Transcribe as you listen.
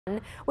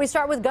We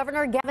start with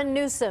Governor Gavin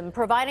Newsom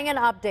providing an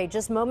update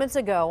just moments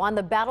ago on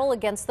the battle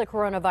against the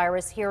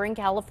coronavirus here in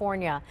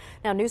California.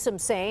 Now, Newsom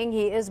saying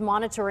he is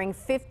monitoring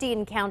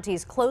 15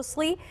 counties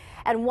closely,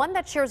 and one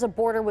that shares a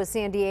border with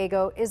San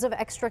Diego is of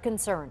extra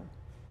concern.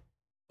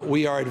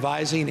 We are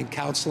advising and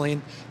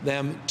counseling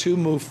them to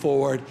move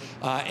forward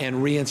and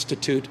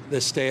reinstitute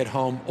the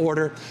stay-at-home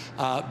order,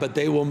 but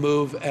they will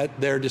move at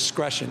their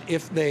discretion.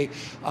 If they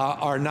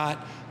are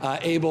not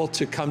able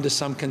to come to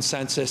some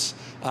consensus,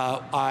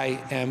 I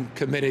am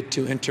committed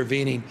to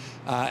intervening,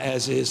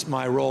 as is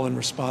my role and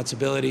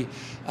responsibility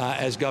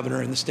as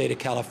governor in the state of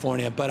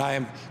California. But I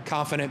am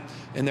confident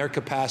in their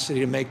capacity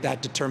to make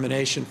that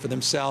determination for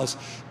themselves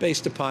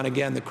based upon,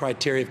 again, the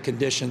criteria of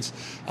conditions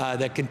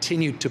that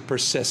continue to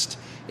persist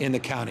in the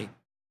county.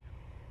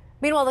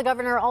 Meanwhile, the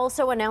governor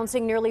also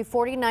announcing nearly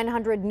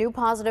 4,900 new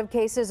positive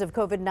cases of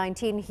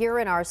COVID-19 here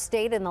in our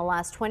state in the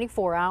last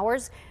 24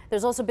 hours.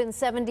 There's also been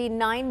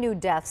 79 new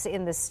deaths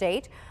in the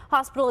state.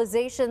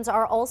 Hospitalizations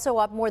are also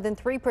up more than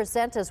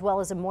 3%, as well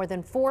as a more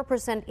than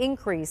 4%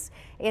 increase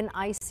in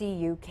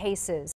ICU cases.